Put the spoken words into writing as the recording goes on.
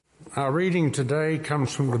Our reading today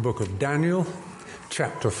comes from the book of Daniel,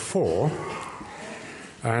 chapter 4,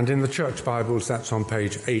 and in the church Bibles that's on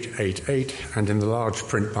page 888, and in the large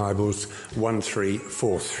print Bibles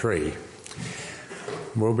 1343.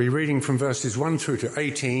 We'll be reading from verses 1 through to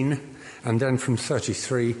 18, and then from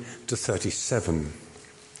 33 to 37.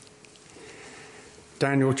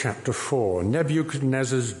 Daniel chapter 4,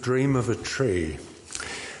 Nebuchadnezzar's dream of a tree.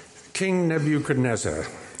 King Nebuchadnezzar,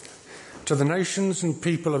 to the nations and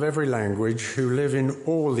people of every language who live in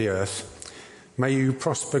all the earth, may you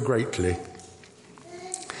prosper greatly.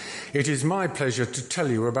 It is my pleasure to tell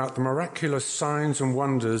you about the miraculous signs and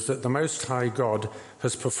wonders that the Most High God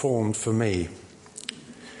has performed for me.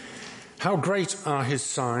 How great are his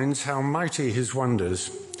signs, how mighty his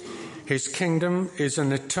wonders. His kingdom is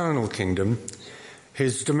an eternal kingdom.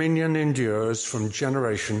 His dominion endures from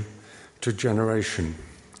generation to generation.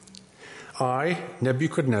 I,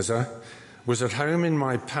 Nebuchadnezzar, was at home in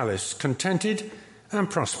my palace, contented and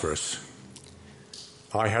prosperous.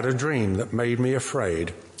 I had a dream that made me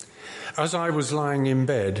afraid. As I was lying in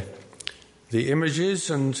bed, the images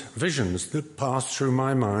and visions that passed through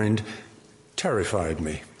my mind terrified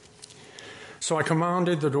me. So I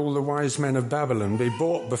commanded that all the wise men of Babylon be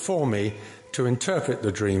brought before me to interpret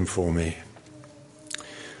the dream for me.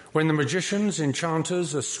 When the magicians,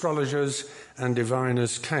 enchanters, astrologers, and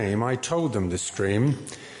diviners came, I told them this dream,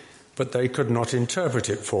 but they could not interpret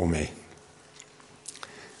it for me.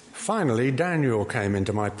 Finally, Daniel came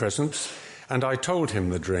into my presence, and I told him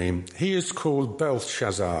the dream. He is called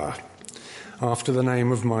Belshazzar, after the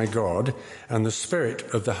name of my God, and the spirit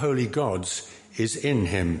of the holy gods is in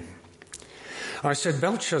him. I said,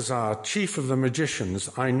 Belshazzar, chief of the magicians,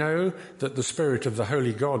 I know that the spirit of the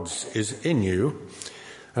holy gods is in you,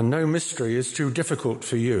 and no mystery is too difficult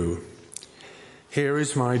for you. Here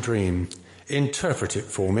is my dream. Interpret it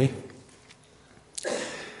for me.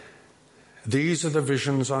 These are the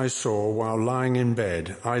visions I saw while lying in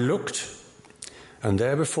bed. I looked, and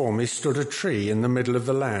there before me stood a tree in the middle of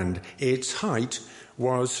the land. Its height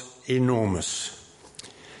was enormous.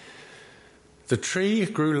 The tree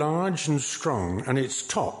grew large and strong, and its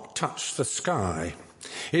top touched the sky.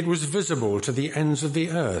 It was visible to the ends of the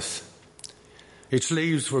earth. Its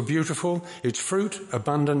leaves were beautiful, its fruit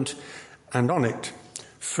abundant, and on it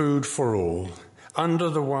food for all. Under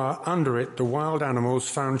it the wild animals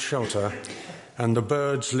found shelter, and the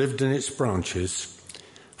birds lived in its branches.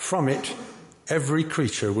 From it every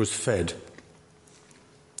creature was fed.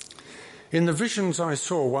 In the visions I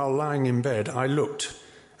saw while lying in bed, I looked,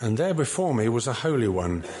 and there before me was a holy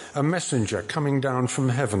one, a messenger coming down from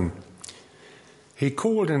heaven. He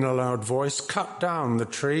called in a loud voice, "Cut down the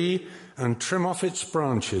tree and trim off its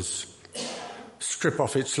branches. Strip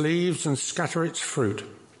off its leaves and scatter its fruit.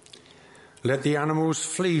 Let the animals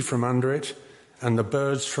flee from under it and the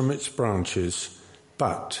birds from its branches.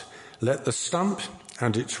 But let the stump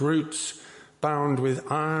and its roots, bound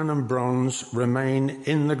with iron and bronze, remain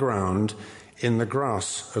in the ground, in the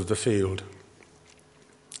grass of the field.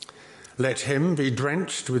 Let him be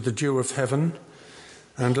drenched with the dew of heaven,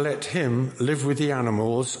 and let him live with the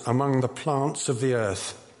animals among the plants of the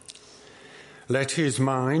earth. Let his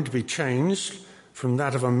mind be changed from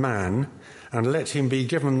that of a man, and let him be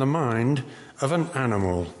given the mind of an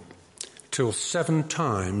animal, till 7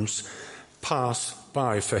 times pass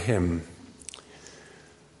by for him."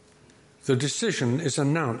 The decision is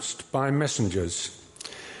announced by messengers.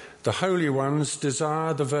 The holy ones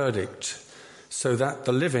desire the verdict, so that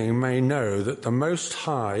the living may know that the Most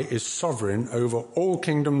High is sovereign over all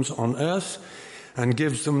kingdoms on earth, and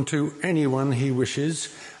gives them to anyone he wishes,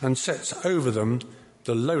 and sets over them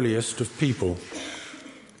the lowliest of people.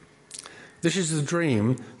 This is the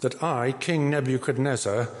dream that I, King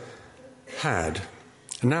Nebuchadnezzar, had.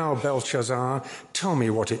 Now, Belshazzar, tell me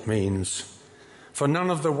what it means, for none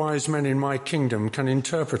of the wise men in my kingdom can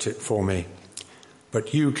interpret it for me,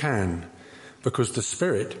 but you can, because the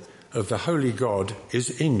spirit of the holy God is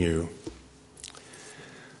in you.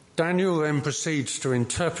 Daniel then proceeds to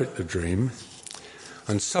interpret the dream,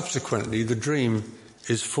 and subsequently the dream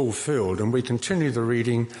is fulfilled, and we continue the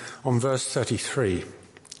reading on verse 33.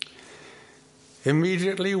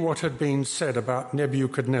 Immediately what had been said about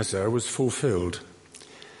Nebuchadnezzar was fulfilled.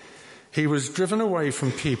 He was driven away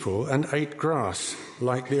from people and ate grass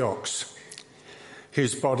like the ox.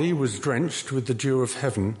 His body was drenched with the dew of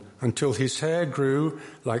heaven until his hair grew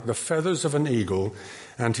like the feathers of an eagle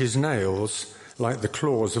and his nails like the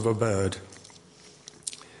claws of a bird.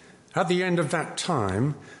 At the end of that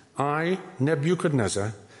time, I,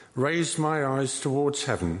 Nebuchadnezzar, raised my eyes towards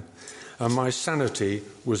heaven, and my sanity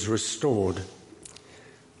was restored.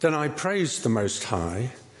 Then I praised the Most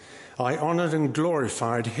High. I honoured and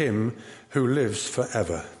glorified him who lives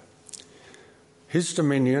forever. His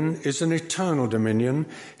dominion is an eternal dominion.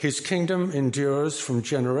 His kingdom endures from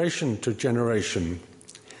generation to generation.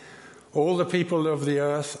 All the people of the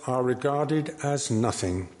earth are regarded as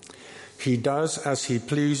nothing. He does as he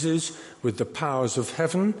pleases with the powers of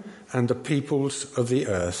heaven and the peoples of the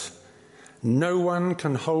earth. No one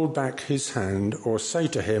can hold back his hand or say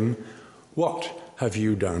to him, "What have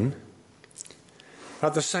you done?"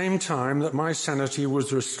 At the same time that my sanity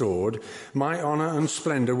was restored, my honour and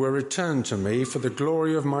splendour were returned to me for the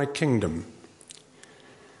glory of my kingdom.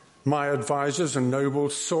 My advisers and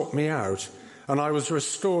nobles sought me out, and I was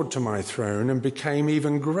restored to my throne and became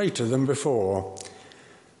even greater than before.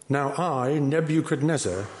 Now I,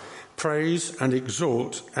 Nebuchadnezzar, praise and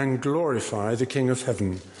exalt and glorify the King of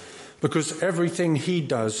heaven, because everything he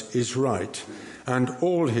does is right, and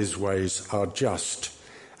all his ways are just.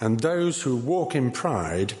 And those who walk in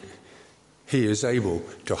pride, he is able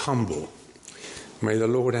to humble. May the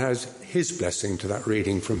Lord add his blessing to that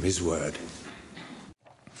reading from his word.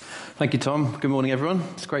 Thank you, Tom. Good morning, everyone.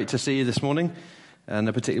 It's great to see you this morning, and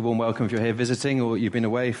a particularly warm welcome if you're here visiting or you've been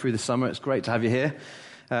away through the summer. It's great to have you here.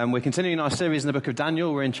 We're continuing our series in the book of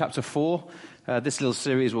Daniel. We're in chapter 4. This little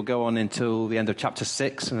series will go on until the end of chapter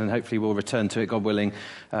 6, and then hopefully we'll return to it, God willing,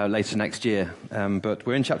 later next year. But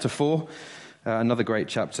we're in chapter 4. Another great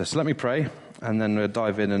chapter. So let me pray, and then we'll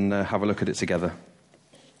dive in and have a look at it together.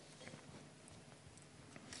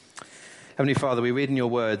 Heavenly Father, we read in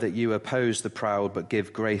your word that you oppose the proud but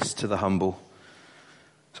give grace to the humble.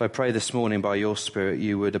 So I pray this morning by your Spirit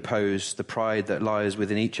you would oppose the pride that lies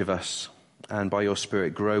within each of us, and by your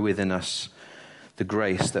Spirit grow within us the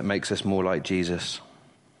grace that makes us more like Jesus.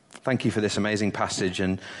 Thank you for this amazing passage,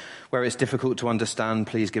 and where it's difficult to understand,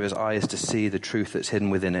 please give us eyes to see the truth that's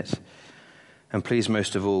hidden within it. And please,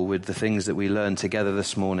 most of all, with the things that we learn together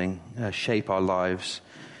this morning, shape our lives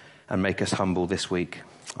and make us humble this week.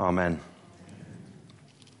 Amen.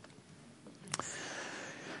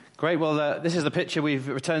 Great. Well, this is the picture we've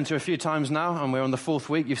returned to a few times now, and we're on the 4th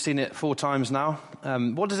week. You've seen it 4 times now.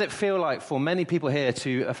 What does it feel like for many people here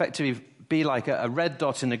to effectively be like a red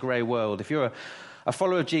dot in a grey world? If you're a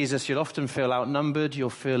follower of Jesus, you'll often feel outnumbered.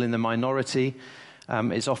 You'll feel in the minority.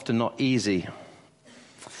 It's often not easy.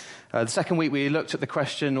 The second week we looked at the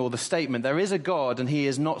question or the statement, there is a God and he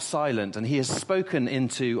is not silent, and he has spoken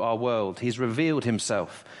into our world. He's revealed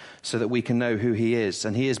himself so that we can know who he is,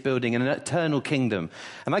 and he is building an eternal kingdom.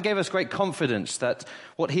 And that gave us great confidence that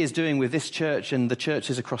what he is doing with this church and the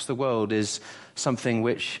churches across the world is something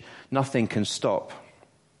which nothing can stop.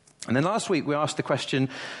 And then last week we asked the question,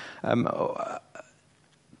 are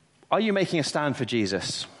you making a stand for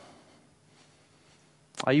Jesus?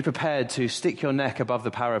 Are you prepared to stick your neck above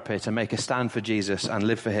the parapet and make a stand for Jesus and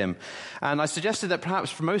live for him? And I suggested that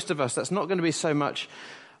perhaps for most of us, that's not going to be so much,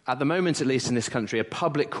 at the moment at least in this country, a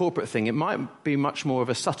public corporate thing. It might be much more of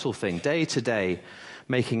a subtle thing, day to day,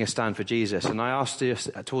 making a stand for Jesus. And I asked you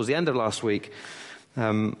towards the end of last week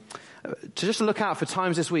to just look out for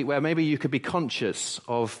times this week where maybe you could be conscious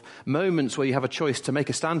of moments where you have a choice to make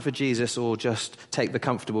a stand for Jesus or just take the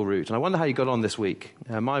comfortable route. And I wonder how you got on this week.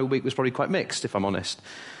 My week was probably quite mixed, if I'm honest,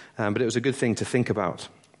 but it was a good thing to think about.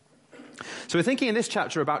 So we're thinking in this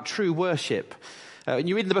chapter about true worship. And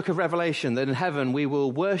you read in the book of Revelation that in heaven we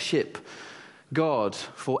will worship God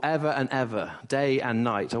forever and ever, day and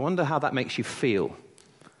night. I wonder how that makes you feel.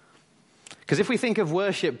 Because if we think of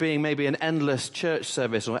worship being maybe an endless church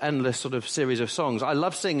service or endless sort of series of songs, I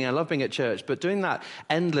love singing, I love being at church, but doing that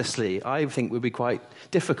endlessly, I think would be quite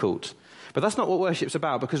difficult. But that's not what worship's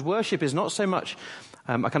about, because worship is not so much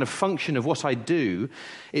a kind of function of what I do,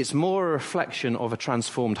 it's more a reflection of a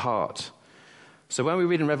transformed heart. So when we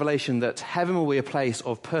read in Revelation that heaven will be a place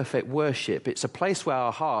of perfect worship, it's a place where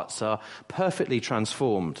our hearts are perfectly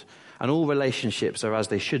transformed and all relationships are as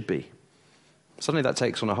they should be. Suddenly that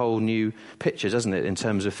takes on a whole new picture, doesn't it, in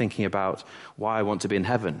terms of thinking about why I want to be in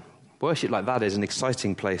heaven. Worship like that is an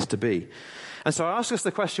exciting place to be. And so I ask us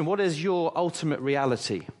the question, what is your ultimate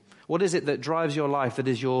reality? What is it that drives your life, that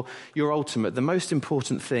is your ultimate, the most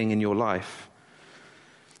important thing in your life?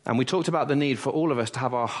 And we talked about the need for all of us to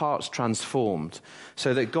have our hearts transformed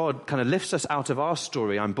so that God kind of lifts us out of our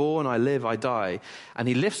story. I'm born, I live, I die. And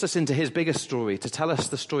he lifts us into his bigger story to tell us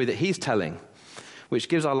the story that he's telling, which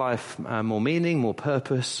gives our life more meaning, more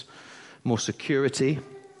purpose, more security.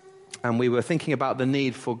 And we were thinking about the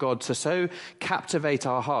need for God to so captivate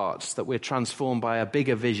our hearts that we're transformed by a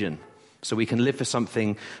bigger vision, so we can live for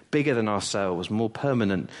something bigger than ourselves, more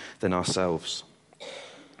permanent than ourselves.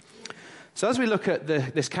 So as we look at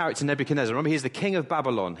this character Nebuchadnezzar, remember he's the king of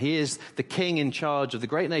Babylon. He is the king in charge of the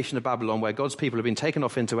great nation of Babylon where God's people have been taken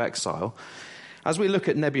off into exile. As we look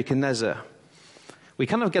at Nebuchadnezzar, we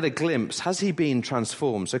kind of get a glimpse. Has he been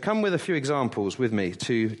transformed? So come with a few examples with me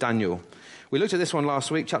to Daniel. We looked at this one last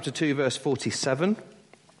week, chapter 2, verse 47.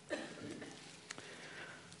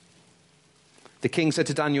 The king said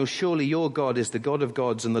to Daniel, "Surely your God is the God of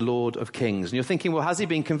gods and the Lord of kings." And you're thinking, well, has he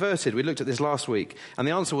been converted? We looked at this last week. And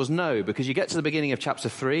the answer was no, because you get to the beginning of chapter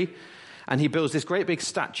 3, and he builds this great big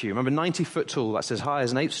statue. Remember, 90 foot tall, that's as high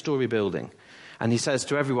as an 8-story building. And he says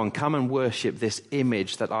to everyone, come and worship this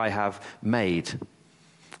image that I have made.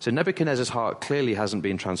 So Nebuchadnezzar's heart clearly hasn't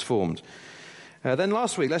been transformed. Then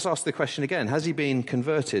last week, let's ask the question again. Has he been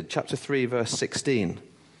converted? Chapter 3, verse 16.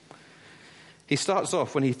 He starts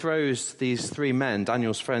off when he throws these 3 men,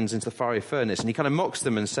 Daniel's friends, into the fiery furnace, and he kind of mocks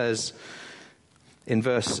them and says in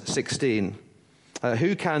verse 16,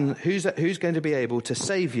 who's going to be able to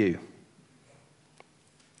save you?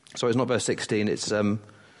 Sorry, it's not verse 16, it's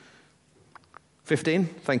 15,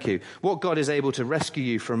 thank you. What God is able to rescue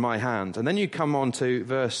you from my hand? And then you come on to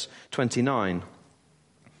verse 29,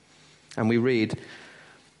 and we read,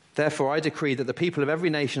 "Therefore I decree that the people of every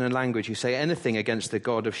nation and language who say anything against the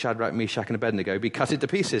God of Shadrach, Meshach, and Abednego be cut into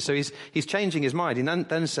pieces." So he's changing his mind. He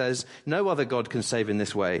then says, no other God can save in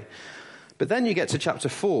this way. But then you get to chapter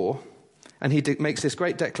 4, and he makes this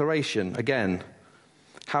great declaration again.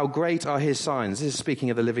 How great are his signs. This is speaking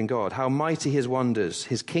of the living God. How mighty his wonders.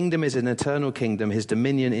 His kingdom is an eternal kingdom. His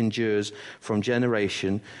dominion endures from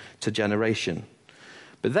generation to generation.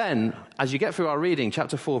 But then, as you get through our reading,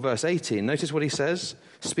 chapter 4, verse 18, notice what he says.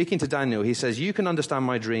 Speaking to Daniel, he says, "You can understand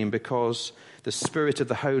my dream because the spirit of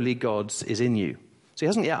the holy gods is in you." So he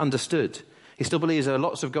hasn't yet understood. He still believes there are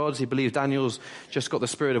lots of gods. He believes Daniel's just got the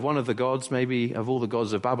spirit of one of the gods, maybe of all the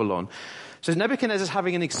gods of Babylon. So Nebuchadnezzar's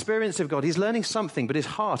having an experience of God. He's learning something, but his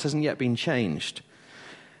heart hasn't yet been changed.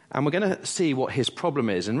 And we're going to see what his problem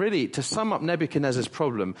is. And really, to sum up Nebuchadnezzar's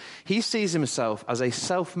problem, he sees himself as a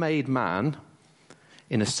self-made man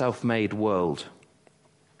in a self-made world.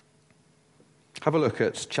 Have a look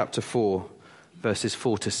at chapter 4, verses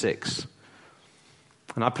 4 to 6.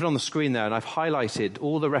 And I put on the screen there, and I've highlighted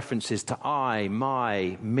all the references to I,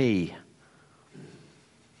 my, me.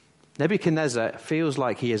 Nebuchadnezzar feels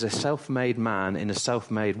like he is a self-made man in a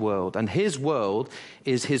self-made world. And his world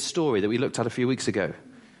is his story that we looked at a few weeks ago.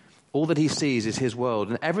 All that he sees is his world,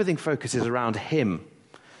 and everything focuses around him.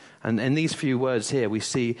 And in these few words here, we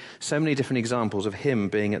see so many different examples of him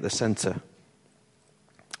being at the center.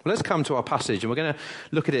 Well, let's come to our passage, and we're going to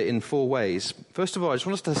look at it in 4 ways. First of all, I just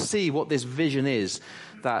want us to see what this vision is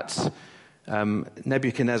that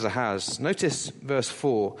Nebuchadnezzar has. Notice verse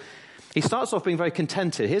 4. He starts off being very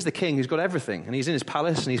contented. Here's the king who's got everything, and he's in his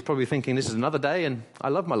palace, and he's probably thinking, this is another day, and I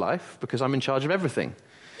love my life because I'm in charge of everything.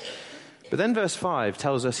 But then verse 5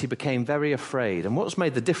 tells us he became very afraid. And what's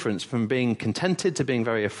made the difference from being contented to being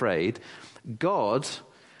very afraid? God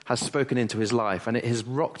has spoken into his life, and it has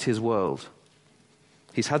rocked his world.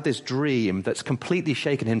 He's had this dream that's completely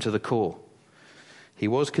shaken him to the core. He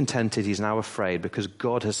was contented, he's now afraid because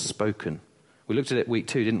God has spoken. We looked at it week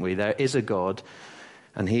 2, didn't we? There is a God,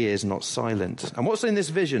 and he is not silent. And what's in this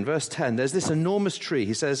vision? Verse 10, there's this enormous tree.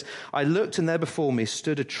 He says, "I looked, and there before me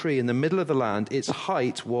stood a tree in the middle of the land. Its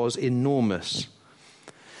height was enormous."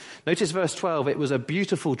 Notice verse 12, it was a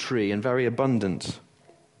beautiful tree and very abundant.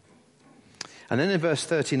 And then in verse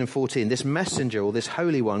 13 and 14, this messenger, or this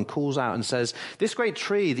holy one, calls out and says, this great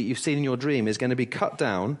tree that you've seen in your dream is going to be cut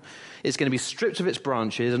down. It's going to be stripped of its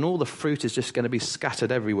branches, and all the fruit is just going to be scattered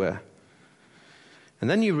everywhere. And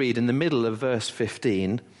then you read in the middle of verse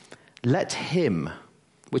 15, "Let him,"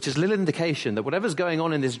 which is a little indication that whatever's going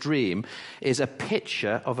on in this dream is a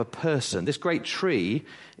picture of a person. This great tree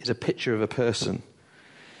is a picture of a person.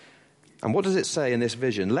 And what does it say in this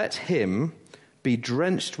vision? "Let him be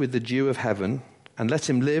drenched with the dew of heaven, and let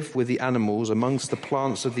him live with the animals amongst the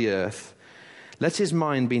plants of the earth. Let his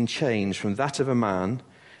mind be changed from that of a man,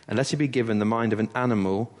 and let him be given the mind of an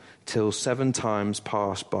animal till 7 times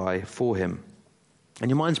pass by for him." And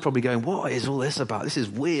your mind's probably going, what is all this about? This is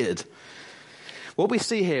weird. What we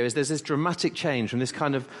see here is there's this dramatic change from this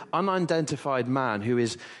kind of unidentified man who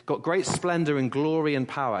has got great splendor and glory and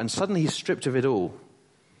power, and suddenly he's stripped of it all,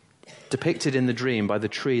 depicted in the dream by the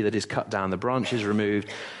tree that is cut down, the branches removed,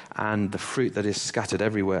 and the fruit that is scattered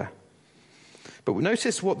everywhere. But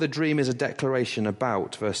notice what the dream is a declaration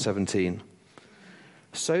about, verse 17.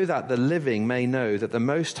 "So that the living may know that the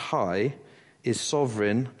Most High is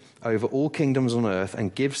sovereign over all kingdoms on earth,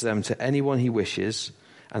 and gives them to anyone he wishes,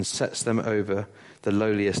 and sets them over the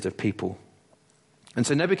lowliest of people." And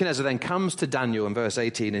so Nebuchadnezzar then comes to Daniel in verse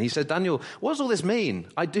 18 and he said, Daniel, what does all this mean?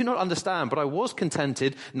 I do not understand, but I was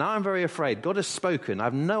contented. Now I'm very afraid. God has spoken. I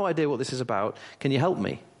have no idea what this is about. Can you help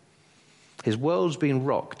me? His world's been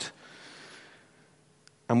rocked.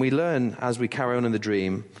 And we learn as we carry on in the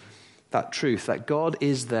dream that truth, that God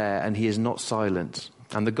is there and he is not silent.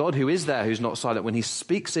 And the God who is there, who's not silent, when he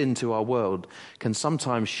speaks into our world, can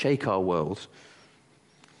sometimes shake our world.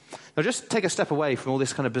 Now just take a step away from all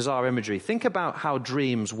this kind of bizarre imagery. Think about how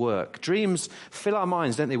dreams work. Dreams fill our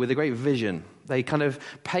minds, don't they, with a great vision. They kind of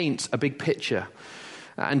paint a big picture.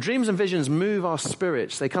 And dreams and visions move our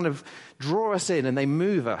spirits. They kind of draw us in and they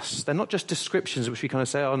move us. They're not just descriptions which we kind of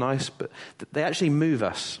say, oh, nice, but they actually move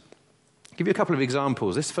us. I'll give you a couple of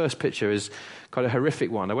examples. This first picture is quite a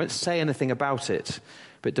horrific one. I won't say anything about it,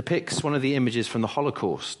 but it depicts one of the images from the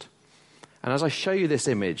Holocaust. And as I show you this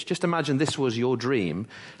image, just imagine this was your dream.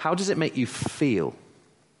 How does it make you feel?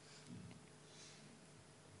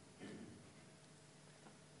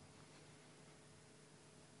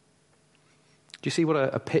 Do you see what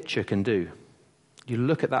a picture can do? You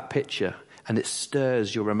look at that picture and it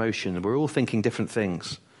stirs your emotion. We're all thinking different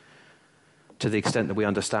things to the extent that we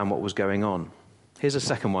understand what was going on. Here's a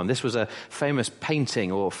second one. This was a famous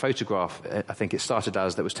painting or photograph, I think it started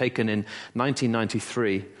as, that was taken in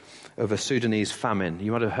 1993 of a Sudanese famine.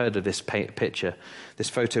 You might have heard of this picture. This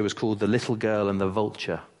photo was called The Little Girl and the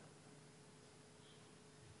Vulture.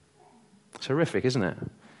 It's horrific, isn't it?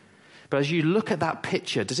 But as you look at that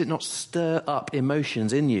picture, does it not stir up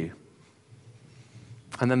emotions in you?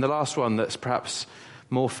 And then the last one that's perhaps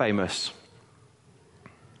more famous.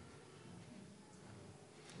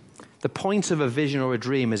 The point of a vision or a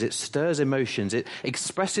dream is it stirs emotions. It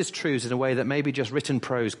expresses truths in a way that maybe just written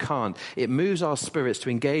prose can't. It moves our spirits to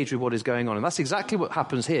engage with what is going on. And that's exactly what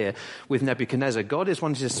happens here with Nebuchadnezzar. God is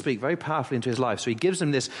wanting to speak very powerfully into his life. So he gives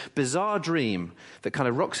him this bizarre dream that kind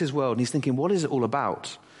of rocks his world. And he's thinking, what is it all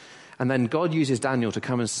about? And then God uses Daniel to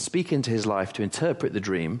come and speak into his life, to interpret the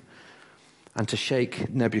dream and to shake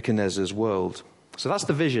Nebuchadnezzar's world. So that's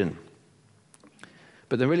the vision.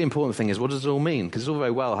 But the really important thing is, what does it all mean? Because it's all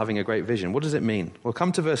very well having a great vision. What does it mean? Well,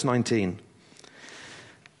 come to verse 19.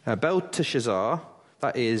 Belteshazzar,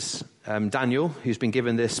 that is Daniel, who's been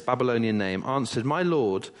given this Babylonian name, answered, my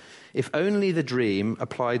Lord, if only the dream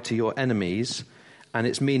applied to your enemies and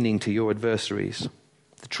its meaning to your adversaries.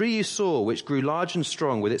 The tree you saw, which grew large and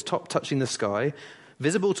strong with its top touching the sky,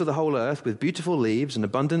 visible to the whole earth with beautiful leaves and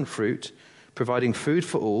abundant fruit, providing food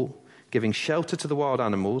for all, giving shelter to the wild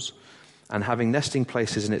animals, and having nesting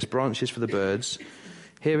places in its branches for the birds.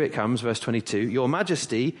 Here it comes, verse 22. Your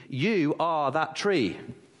Majesty, you are that tree.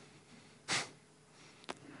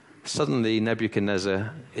 Suddenly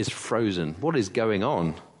Nebuchadnezzar is frozen. What is going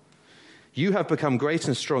on? You have become great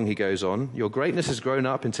and strong, he goes on. Your greatness has grown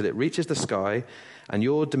up until it reaches the sky, and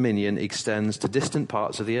your dominion extends to distant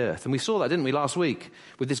parts of the earth. And we saw that, didn't we, last week,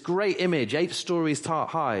 with this great image, 8 stories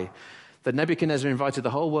high, that Nebuchadnezzar invited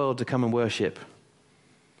the whole world to come and worship.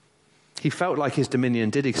 He felt like his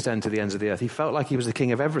dominion did extend to the ends of the earth. He felt like he was the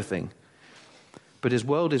king of everything. But his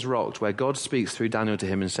world is rocked where God speaks through Daniel to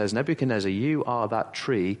him and says, Nebuchadnezzar, you are that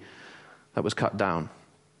tree that was cut down.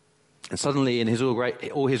 And suddenly in his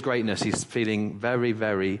all his greatness, he's feeling very,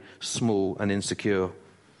 very small and insecure.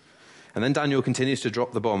 And then Daniel continues to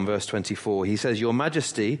drop the bomb, verse 24. He says, Your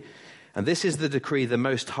Majesty, and this is the decree the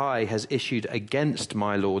Most High has issued against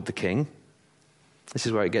my lord the king. This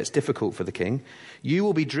is where it gets difficult for the king. You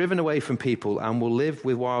will be driven away from people and will live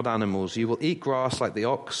with wild animals. You will eat grass like the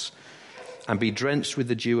ox and be drenched with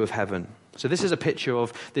the dew of heaven. So this is a picture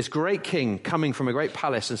of this great king coming from a great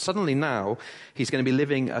palace, and suddenly now he's going to be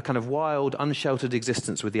living a kind of wild, unsheltered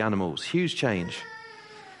existence with the animals. Huge change.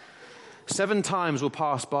 7 times will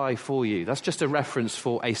pass by for you. That's just a reference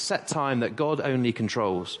for a set time that God only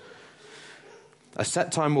controls. A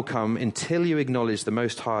set time will come until you acknowledge the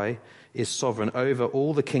Most High is sovereign over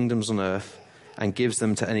all the kingdoms on earth and gives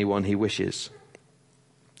them to anyone he wishes.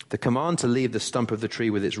 The command to leave the stump of the tree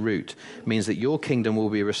with its root means that your kingdom will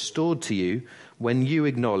be restored to you when you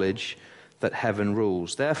acknowledge that heaven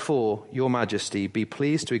rules. Therefore, Your Majesty, be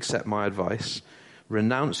pleased to accept my advice.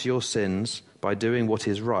 Renounce your sins by doing what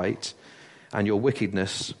is right and your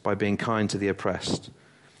wickedness by being kind to the oppressed.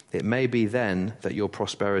 It may be then that your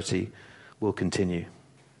prosperity will continue.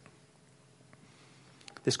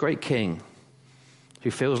 This great king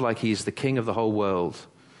who feels like he's the king of the whole world,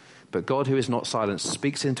 but God, who is not silent,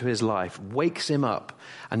 speaks into his life, wakes him up,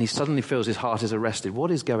 and he suddenly feels his heart is arrested.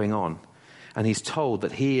 What is going on? And he's told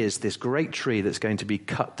that he is this great tree that's going to be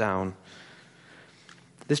cut down.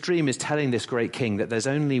 This dream is telling this great king that there's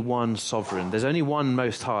only one sovereign, there's only one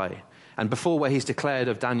Most High. And before, where he's declared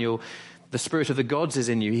of Daniel, the spirit of the gods is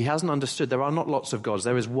in you. He hasn't understood there are not lots of gods.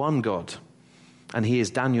 There is one God, and he is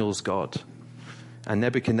Daniel's God. And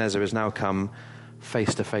Nebuchadnezzar has now come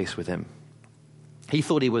face to face with him. He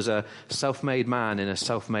thought he was a self-made man in a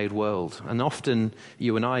self-made world. And often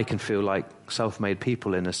you and I can feel like self-made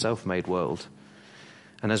people in a self-made world.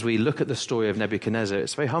 And as we look at the story of Nebuchadnezzar,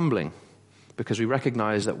 it's very humbling, because we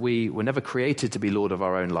recognize that we were never created to be Lord of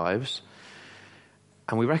our own lives.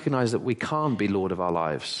 And we recognize that we can't be Lord of our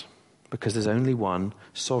lives, because there's only one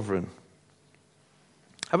sovereign.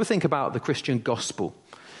 Have a think about the Christian gospel,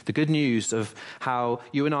 the good news of how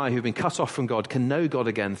you and I, who've been cut off from God, can know God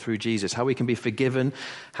again through Jesus, how we can be forgiven,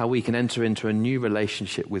 how we can enter into a new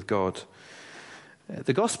relationship with God.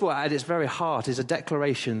 The gospel at its very heart is a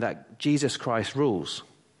declaration that Jesus Christ rules.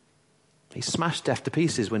 He smashed death to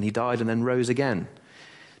pieces when he died and then rose again.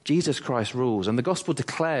 Jesus Christ rules, and the gospel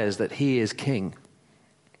declares that he is king.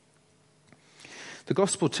 The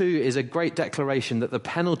gospel, too, is a great declaration that the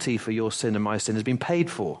penalty for your sin and my sin has been paid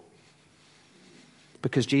for.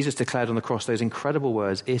 Because Jesus declared on the cross those incredible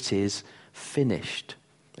words, "It is finished."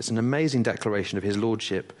 It's an amazing declaration of his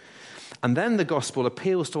lordship. And then the gospel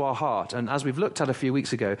appeals to our heart. And as we've looked at a few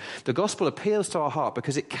weeks ago, the gospel appeals to our heart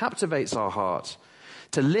because it captivates our heart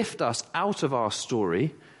to lift us out of our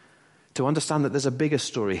story, to understand that there's a bigger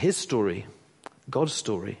story, his story, God's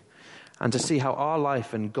story, and to see how our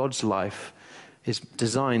life and God's life is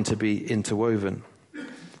designed to be interwoven.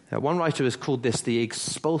 One writer has called this the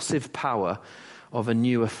expulsive power of a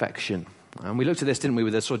new affection. And we looked at this, didn't we,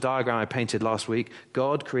 with the sort of diagram I painted last week.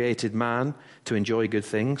 God created man to enjoy good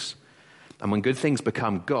things. And when good things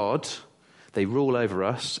become God, they rule over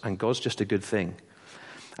us, and God's just a good thing.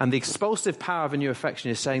 And the expulsive power of a new affection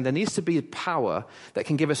is saying there needs to be a power that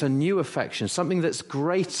can give us a new affection, something that's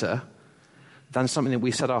greater than something that we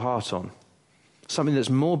set our heart on. Something that's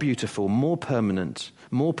more beautiful, more permanent,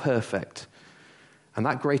 more perfect. And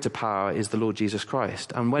that greater power is the Lord Jesus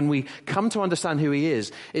Christ. And when we come to understand who he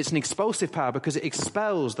is, it's an expulsive power because it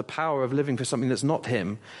expels the power of living for something that's not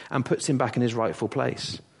him and puts him back in his rightful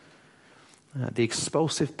place. The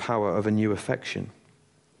expulsive power of a new affection.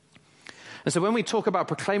 And so when we talk about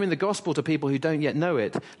proclaiming the gospel to people who don't yet know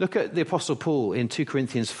it, look at the Apostle Paul in 2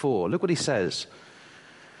 Corinthians 4. Look what he says.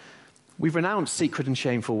 We've renounced secret and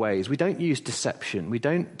shameful ways. We don't use deception. We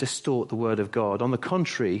don't distort the word of God. On the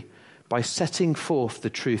contrary, by setting forth the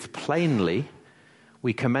truth plainly,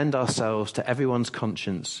 we commend ourselves to everyone's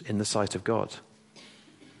conscience in the sight of God.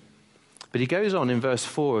 But he goes on in verse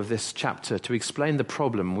 4 of this chapter to explain the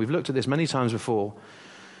problem. We've looked at this many times before.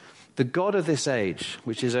 The God of this age,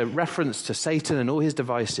 which is a reference to Satan and all his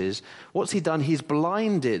devices, what's he done? He's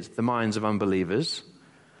blinded the minds of unbelievers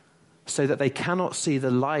so that they cannot see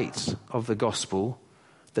the light of the gospel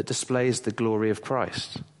that displays the glory of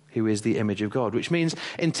Christ, who is the image of God. Which means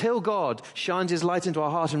until God shines his light into our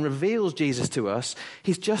heart and reveals Jesus to us,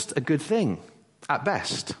 he's just a good thing at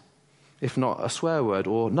best, if not a swear word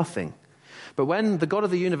or nothing. But when the God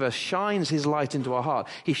of the universe shines his light into our heart,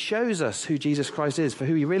 he shows us who Jesus Christ is, for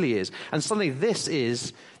who he really is. And suddenly this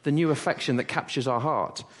is the new affection that captures our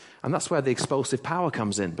heart. And that's where the expulsive power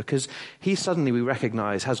comes in, because he suddenly, we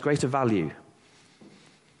recognize, has greater value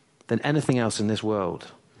than anything else in this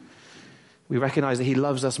world. We recognize that he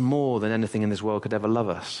loves us more than anything in this world could ever love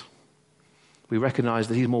us. We recognize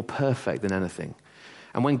that he's more perfect than anything.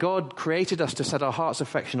 And when God created us to set our heart's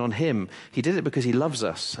affection on him, he did it because he loves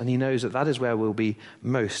us, and he knows that that is where we'll be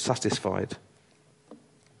most satisfied.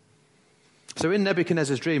 So in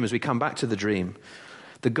Nebuchadnezzar's dream, as we come back to the dream,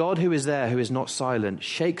 the God who is there, who is not silent,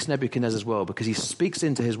 shakes Nebuchadnezzar's world because he speaks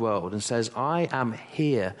into his world and says, I am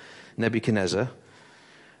here, Nebuchadnezzar,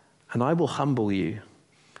 and I will humble you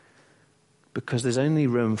because there's only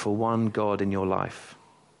room for one God in your life.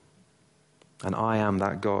 And I am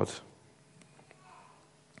that God.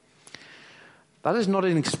 That is not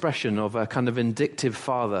an expression of a kind of vindictive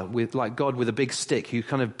father, like God with a big stick who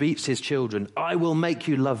kind of beats his children. I will make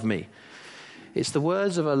you love me. It's the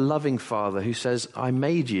words of a loving father who says, I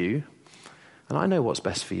made you, and I know what's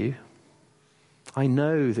best for you. I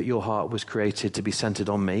know that your heart was created to be centered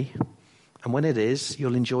on me. And when it is,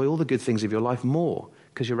 you'll enjoy all the good things of your life more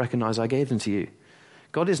because you recognize I gave them to you.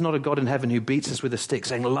 God is not a God in heaven who beats us with a stick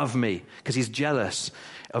saying, love me, because he's jealous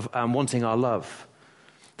of wanting our love.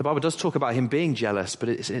 The Bible does talk about him being jealous, but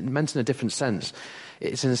it's meant in a different sense.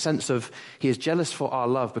 It's in the sense of he is jealous for our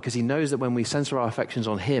love because he knows that when we center our affections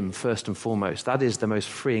on him first and foremost, that is the most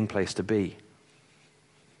freeing place to be.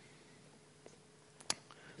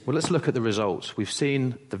 Well, let's look at the results. We've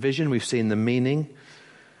seen the vision, we've seen the meaning.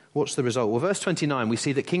 What's the result? Well, verse 29, we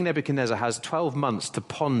see that King Nebuchadnezzar has 12 months to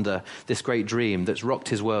ponder this great dream that's rocked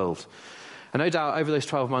his world. And no doubt over those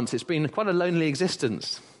 12 months, it's been quite a lonely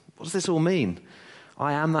existence. What does this all mean?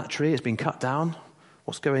 I am that tree, it's been cut down.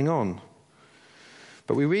 What's going on?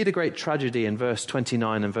 But we read a great tragedy in verse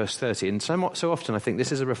 29 and verse 30, and so often I think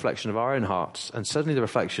this is a reflection of our own hearts, and certainly the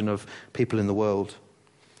reflection of people in the world.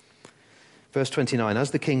 Verse 29,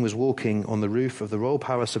 as the king was walking on the roof of the royal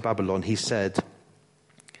palace of Babylon, he said,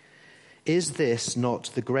 "Is this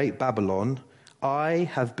not the great Babylon I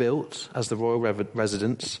have built as the royal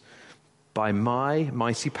residence by my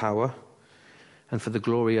mighty power and for the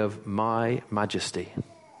glory of my majesty?"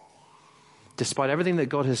 Despite everything that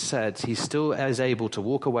God has said, he still is able to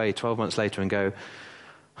walk away 12 months later and go,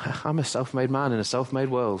 I'm a self-made man in a self-made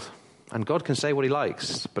world. And God can say what he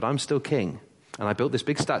likes, but I'm still king. And I built this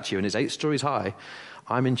big statue and it's 8 stories high.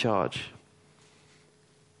 I'm in charge.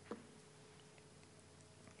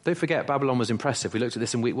 Don't forget, Babylon was impressive. We looked at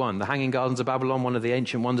this in week 1. The Hanging Gardens of Babylon, one of the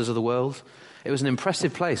ancient wonders of the world. It was an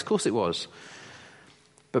impressive place. Of course it was.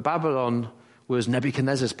 But Babylon was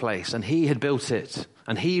Nebuchadnezzar's place, and he had built it,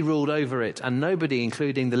 and he ruled over it, and nobody,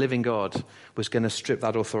 including the living God, was going to strip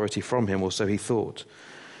that authority from him, or so he thought.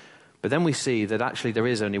 But then we see that actually there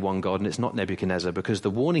is only one God, and it's not Nebuchadnezzar, because the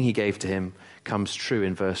warning he gave to him comes true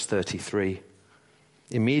in verse 33.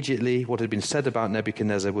 Immediately, what had been said about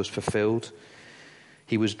Nebuchadnezzar was fulfilled.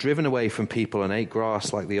 He was driven away from people and ate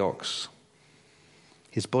grass like the ox.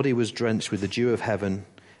 His body was drenched with the dew of heaven,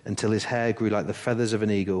 until his hair grew like the feathers of an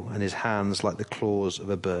eagle and his hands like the claws of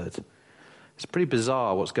a bird. It's pretty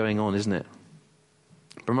bizarre what's going on, isn't it?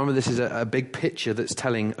 But remember, this is a big picture that's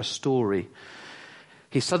telling a story.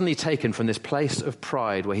 He's suddenly taken from this place of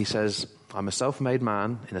pride where he says, I'm a self-made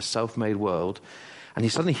man in a self-made world, and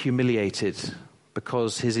he's suddenly humiliated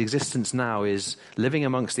because his existence now is living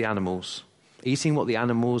amongst the animals, eating what the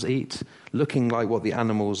animals eat, looking like what the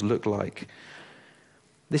animals look like.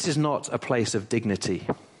 This is not a place of dignity.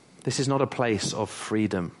 This is not a place of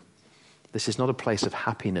freedom. This is not a place of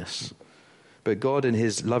happiness. But God, in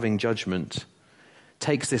his loving judgment,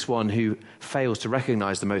 takes this one who fails to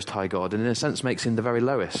recognize the Most High God and in a sense makes him the very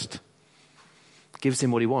lowest. Gives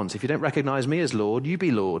him what he wants. If you don't recognize me as Lord, you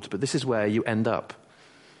be Lord. But this is where you end up.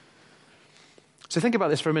 So think about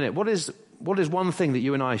this for a minute. What is one thing that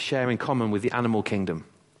you and I share in common with the animal kingdom?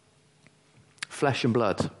 Flesh and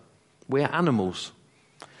blood. We are animals.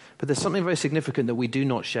 But there's something very significant that we do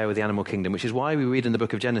not share with the animal kingdom, which is why we read in the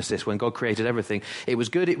book of Genesis, when God created everything, it was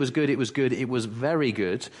good, it was good, it was good, it was very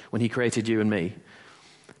good when he created you and me.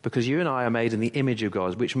 Because you and I are made in the image of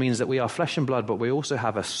God, which means that we are flesh and blood, but we also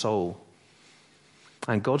have a soul.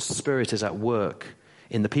 And God's Spirit is at work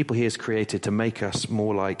in the people he has created to make us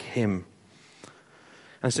more like him.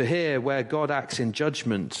 And so here, where God acts in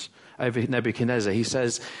judgment over Nebuchadnezzar, he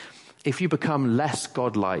says, if you become less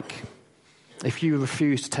godlike, if you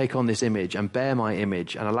refuse to take on this image and bear my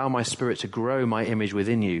image and allow my Spirit to grow my image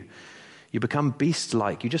within you, you become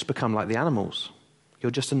beast-like. You just become like the animals.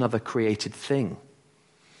 You're just another created thing.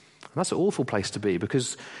 And that's an awful place to be,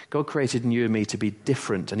 because God created you and me to be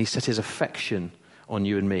different, and he set his affection on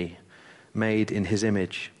you and me, made in his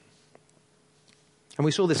image. And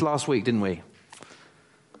we saw this last week, didn't we?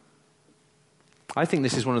 I think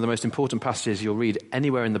this is one of the most important passages you'll read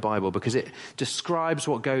anywhere in the Bible, because it describes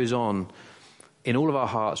what goes on in all of our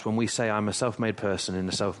hearts when we say, I'm a self-made person in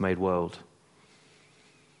a self-made world.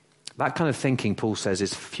 That kind of thinking, Paul says,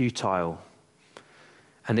 is futile.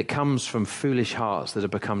 And it comes from foolish hearts that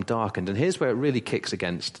have become darkened. And here's where it really kicks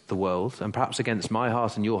against the world, and perhaps against my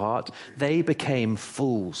heart and your heart. They became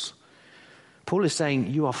fools. Paul is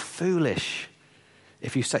saying, you are foolish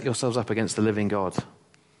if you set yourselves up against the living God.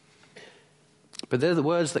 But they're the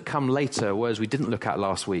words that come later, words we didn't look at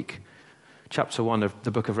last week. Chapter 1 of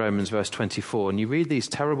the book of Romans, verse 24. And you read these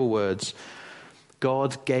terrible words,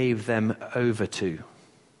 God gave them over to.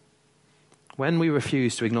 When we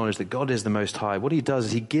refuse to acknowledge that God is the Most High, what he does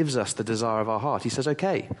is he gives us the desire of our heart. He says,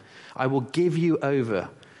 okay, I will give you over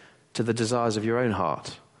to the desires of your own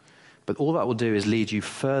heart. But all that will do is lead you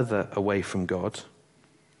further away from God.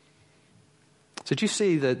 So do you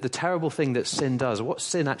see the terrible thing that sin does? What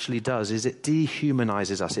sin actually does is it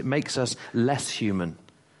dehumanizes us. It makes us less human.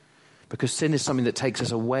 Because sin is something that takes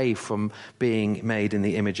us away from being made in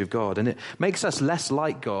the image of God. And it makes us less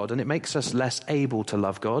like God, and it makes us less able to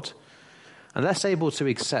love God, and less able to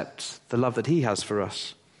accept the love that he has for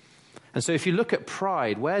us. And so if you look at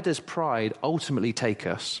pride, where does pride ultimately take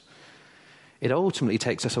us? It ultimately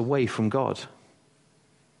takes us away from God.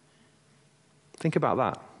 Think about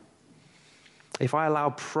that. If I allow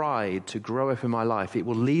pride to grow up in my life, it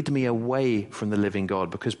will lead me away from the living God,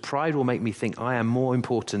 because pride will make me think I am more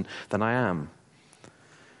important than I am.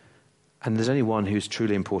 And there's only one who's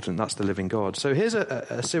truly important, that's the living God. So here's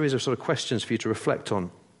a series of sort of questions for you to reflect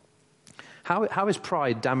on. How is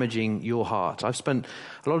pride damaging your heart? I've spent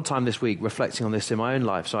a lot of time this week reflecting on this in my own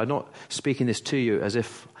life, so I'm not speaking this to you as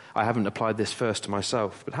if I haven't applied this first to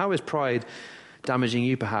myself. But how is pride damaging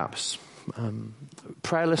you, perhaps?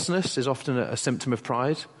 Prayerlessness is often a symptom of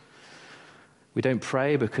pride. We don't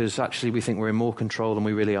pray because actually we think we're in more control than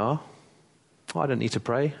we really are. Oh, I don't need to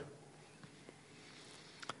pray.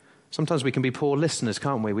 Sometimes we can be poor listeners,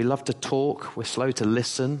 can't we? We love to talk, we're slow to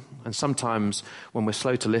listen, and sometimes when we're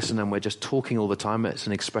slow to listen and we're just talking all the time, it's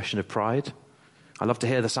an expression of pride. I love to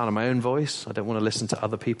hear the sound of my own voice. I don't want to listen to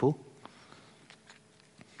other people.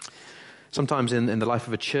 Sometimes in the life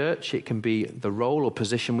of a church, it can be the role or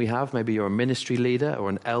position we have. Maybe you're a ministry leader or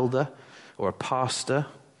an elder or a pastor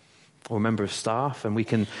or a member of staff, and we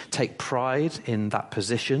can take pride in that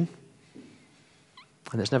position.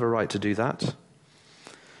 And it's never right to do that.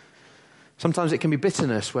 Sometimes it can be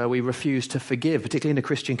bitterness where we refuse to forgive, particularly in a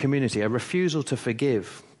Christian community. A refusal to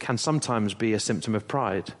forgive can sometimes be a symptom of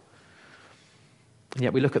pride. And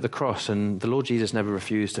yet we look at the cross and the Lord Jesus never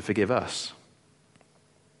refused to forgive us.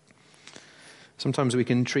 Sometimes we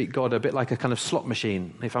can treat God a bit like a kind of slot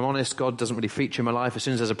machine. If I'm honest, God doesn't really feature in my life. As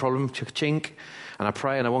soon as there's a problem, chink, and I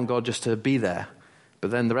pray and I want God just to be there. But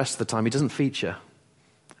then the rest of the time, he doesn't feature.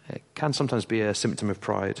 It can sometimes be a symptom of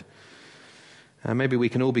pride. Maybe we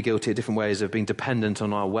can all be guilty of different ways of being dependent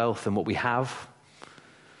on our wealth and what we have,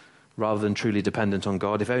 rather than truly dependent on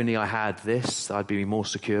God. If only I had this, I'd be more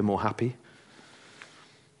secure, more happy.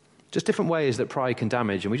 Just different ways that pride can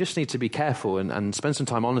damage, and we just need to be careful and spend some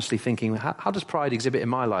time honestly thinking, how does pride exhibit in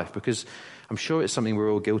my life? Because I'm sure it's something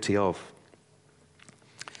we're all guilty of.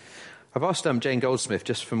 I've asked Jane Goldsmith,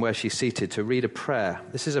 just from where she's seated, to read a prayer.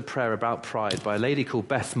 This is a prayer about pride by a lady called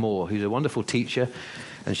Beth Moore, who's a wonderful teacher,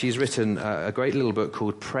 and she's written a great little book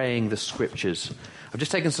called Praying the Scriptures. I've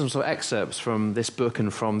just taken some sort of excerpts from this book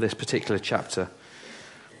and from this particular chapter.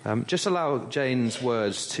 Just allow Jane's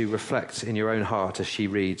words to reflect in your own heart as she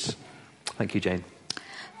reads. Thank you, Jane.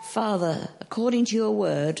 Father, according to your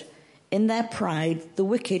word, in their pride the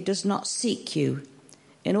wicked does not seek you.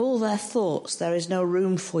 In all their thoughts there is no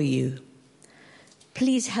room for you.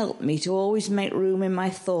 Please help me to always make room in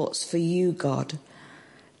my thoughts for you, God.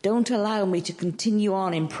 Don't allow me to continue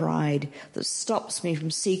on in pride that stops me from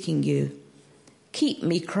seeking you. Keep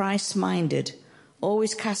me Christ-minded,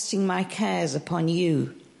 always casting my cares upon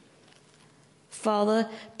you. Father,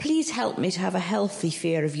 please help me to have a healthy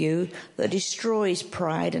fear of you that destroys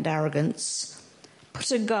pride and arrogance. Put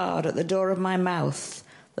a guard at the door of my mouth,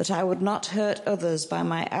 that I would not hurt others by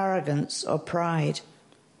my arrogance or pride.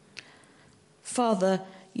 Father,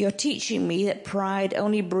 you're teaching me that pride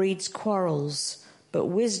only breeds quarrels, but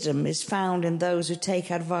wisdom is found in those who take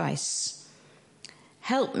advice.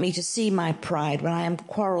 Help me to see my pride when I am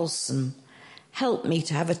quarrelsome. Help me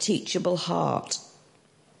to have a teachable heart.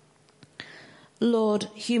 Lord,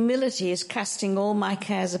 humility is casting all my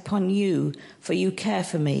cares upon you, for you care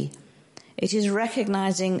for me. It is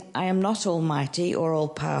recognizing I am not almighty or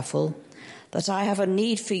all-powerful, that I have a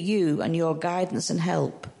need for you and your guidance and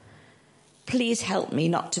help. Please help me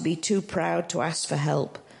not to be too proud to ask for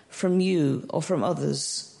help from you or from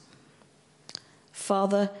others.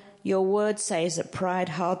 Father, your word says that pride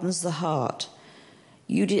hardens the heart.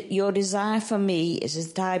 Your desire for me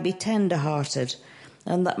is that I be tender-hearted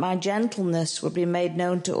and that my gentleness would be made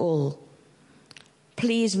known to all.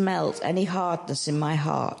 Please melt any hardness in my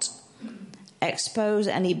heart. Expose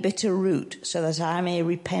any bitter root so that I may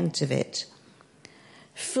repent of it.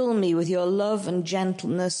 Fill me with your love and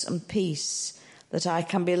gentleness and peace, that I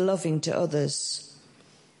can be loving to others.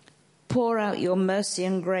 Pour out your mercy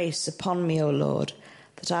and grace upon me, O Lord,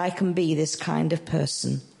 that I can be this kind of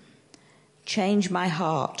person. Change my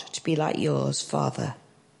heart to be like yours, Father.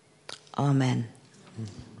 Amen.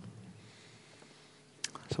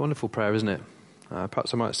 It's a wonderful prayer, isn't it?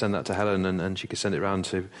 Perhaps I might send that to Helen and she could send it around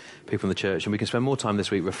to people in the church, and we can spend more time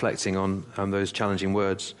this week reflecting on those challenging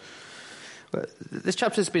words. This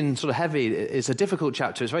chapter has been sort of heavy. It's a difficult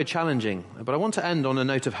chapter. It's very challenging. But I want to end on a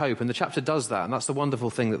note of hope, and the chapter does that, and that's the wonderful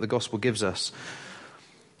thing that the gospel gives us.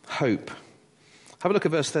 Hope. Have a look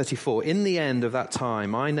at verse 34. In the end of that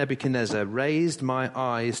time, I, Nebuchadnezzar, raised my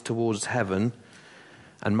eyes towards heaven,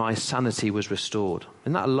 and my sanity was restored.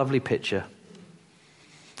 Isn't that a lovely picture?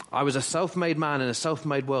 I was a self-made man in a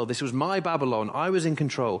self-made world. This was my Babylon. I was in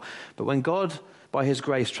control. But when God, by his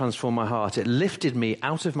grace, transformed my heart, it lifted me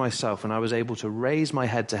out of myself, and I was able to raise my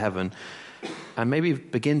head to heaven and maybe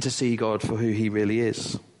begin to see God for who he really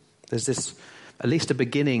is. There's this, at least a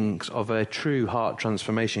beginning of a true heart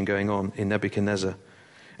transformation going on in Nebuchadnezzar.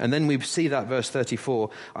 And then we see that verse 34,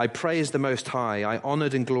 I praised the Most High, I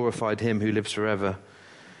honored and glorified him who lives forever.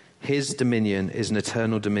 His dominion is an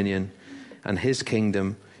eternal dominion, and his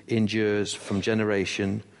kingdom endures from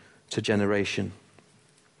generation to generation.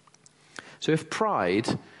 So if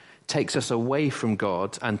pride takes us away from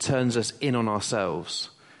God and turns us in on ourselves,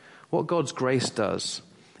 what God's grace does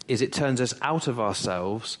is it turns us out of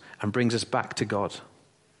ourselves and brings us back to God.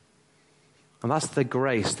 And that's the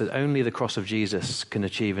grace that only the cross of Jesus can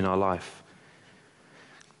achieve in our life.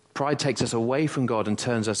 Pride takes us away from God and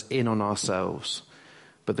turns us in on ourselves.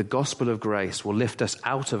 But the gospel of grace will lift us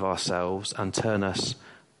out of ourselves and turn us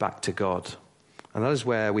back to God. And that is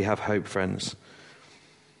where we have hope, friends.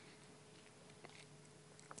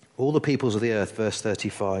 All the peoples of the earth, verse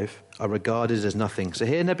 35, are regarded as nothing. So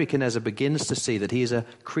here Nebuchadnezzar begins to see that he is a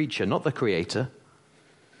creature, not the creator.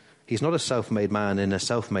 He's not a self-made man in a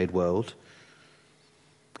self-made world.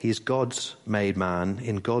 He's God's made man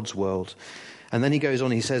in God's world. And then he goes on,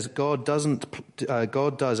 he says, God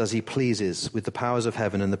does as he pleases with the powers of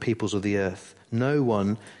heaven and the peoples of the earth. No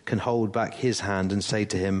one can hold back his hand and say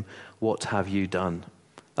to him, what have you done?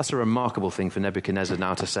 That's a remarkable thing for Nebuchadnezzar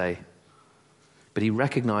now to say. But he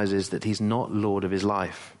recognizes that he's not Lord of his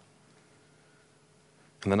life.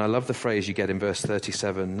 And then I love the phrase you get in verse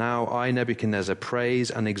 37. Now I, Nebuchadnezzar,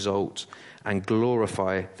 praise and exalt and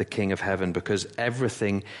glorify the King of heaven, because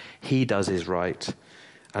everything he does is right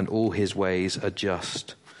and all his ways are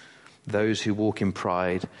just. Those who walk in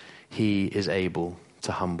pride, he is able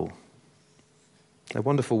to humble. They're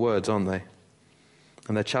wonderful words, aren't they?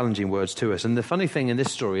 And they're challenging words to us. And the funny thing in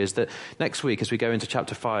this story is that next week, as we go into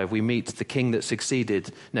chapter 5, we meet the king that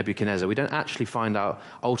succeeded Nebuchadnezzar. We don't actually find out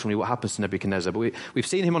ultimately what happens to Nebuchadnezzar, but we've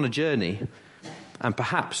seen him on a journey, and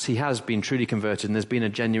perhaps he has been truly converted and there's been a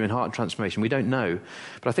genuine heart transformation. We don't know.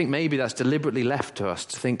 But I think maybe that's deliberately left to us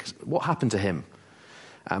to think, what happened to him?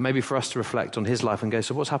 Maybe for us to reflect on his life and go,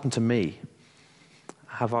 so what's happened to me?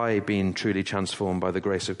 Have I been truly transformed by the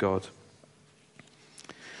grace of God?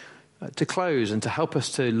 To close and to help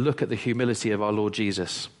us to look at the humility of our Lord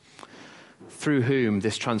Jesus, through whom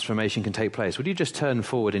this transformation can take place, would you just turn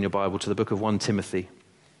forward in your Bible to the book of 1 Timothy?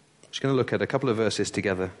 I'm just going to look at a couple of verses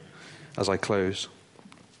together as I close.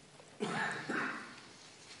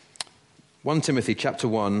 1 Timothy chapter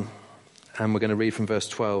 1, and we're going to read from verse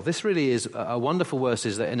 12. This really is a wonderful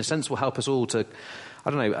verses that in a sense will help us all to,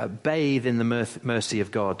 bathe in the mercy of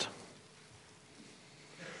God.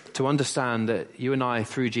 To understand that you and I,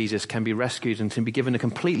 through Jesus, can be rescued and can be given a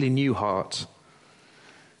completely new heart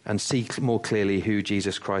and see more clearly who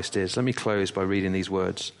Jesus Christ is. Let me close by reading these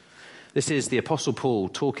words. This is the Apostle Paul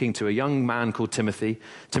talking to a young man called Timothy.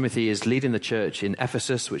 Timothy is leading the church in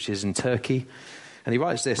Ephesus, which is in Turkey. And he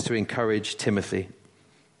writes this to encourage Timothy.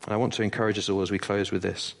 And I want to encourage us all as we close with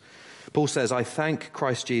this. Paul says, I thank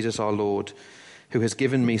Christ Jesus our Lord, who has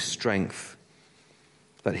given me strength,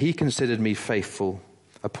 that he considered me faithful,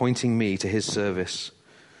 appointing me to his service.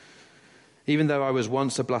 Even though I was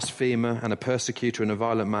once a blasphemer and a persecutor and a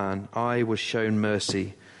violent man, I was shown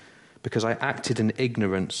mercy because I acted in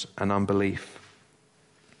ignorance and unbelief.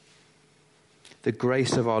 The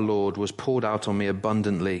grace of our Lord was poured out on me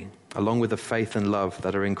abundantly, along with the faith and love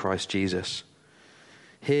that are in Christ Jesus.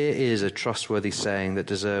 Here is a trustworthy saying that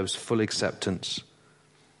deserves full acceptance.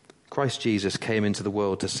 Christ Jesus came into the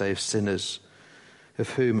world to save sinners,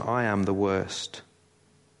 of whom I am the worst.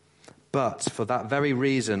 But for that very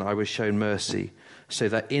reason I was shown mercy, so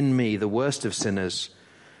that in me, the worst of sinners,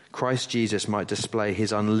 Christ Jesus might display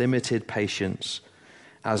his unlimited patience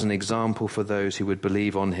as an example for those who would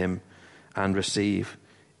believe on him and receive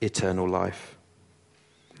eternal life.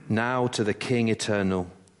 Now to the King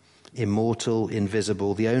eternal, immortal,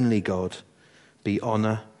 invisible, the only God, be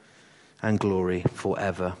honor and glory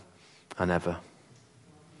forever and ever.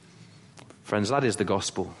 Friends, that is the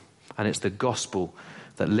gospel, and it's the gospel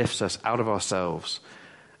that lifts us out of ourselves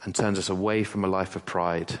and turns us away from a life of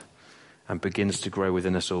pride and begins to grow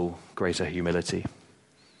within us all greater humility.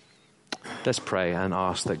 Let's pray and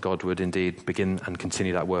ask that God would indeed begin and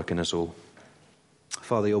continue that work in us all.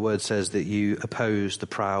 Father, your word says that you oppose the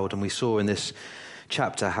proud, and we saw in this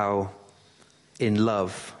chapter how in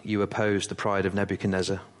love you oppose the pride of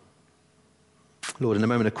Nebuchadnezzar. Lord, in a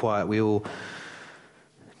moment of quiet, we all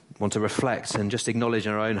want to reflect and just acknowledge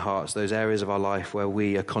in our own hearts those areas of our life where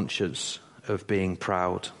we are conscious of being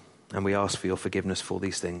proud, and we ask for your forgiveness for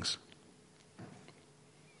these things.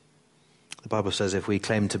 The Bible says if we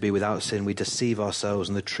claim to be without sin, we deceive ourselves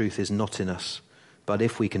and the truth is not in us. But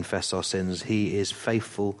if we confess our sins, he is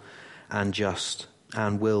faithful and just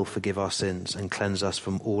and will forgive our sins and cleanse us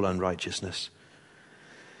from all unrighteousness.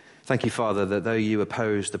 Thank you, Father, that though you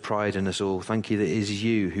oppose the pride in us all, thank you that it is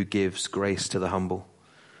you who gives grace to the humble.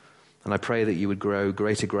 And I pray that you would grow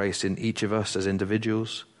greater grace in each of us as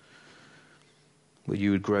individuals, that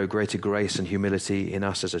you would grow greater grace and humility in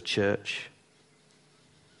us as a church.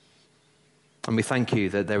 And we thank you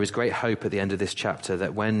that there is great hope at the end of this chapter,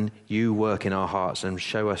 that when you work in our hearts and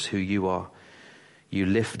show us who you are, you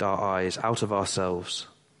lift our eyes out of ourselves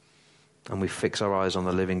and we fix our eyes on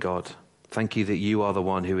the living God. Thank you that you are the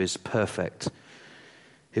one who is perfect,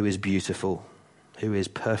 who is beautiful, who is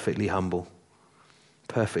perfectly humble,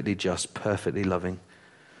 perfectly just, perfectly loving.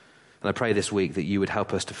 And I pray this week that you would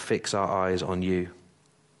help us to fix our eyes on you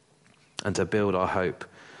and to build our hope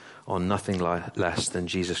on nothing less than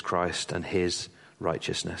Jesus Christ and his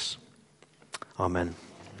righteousness. Amen.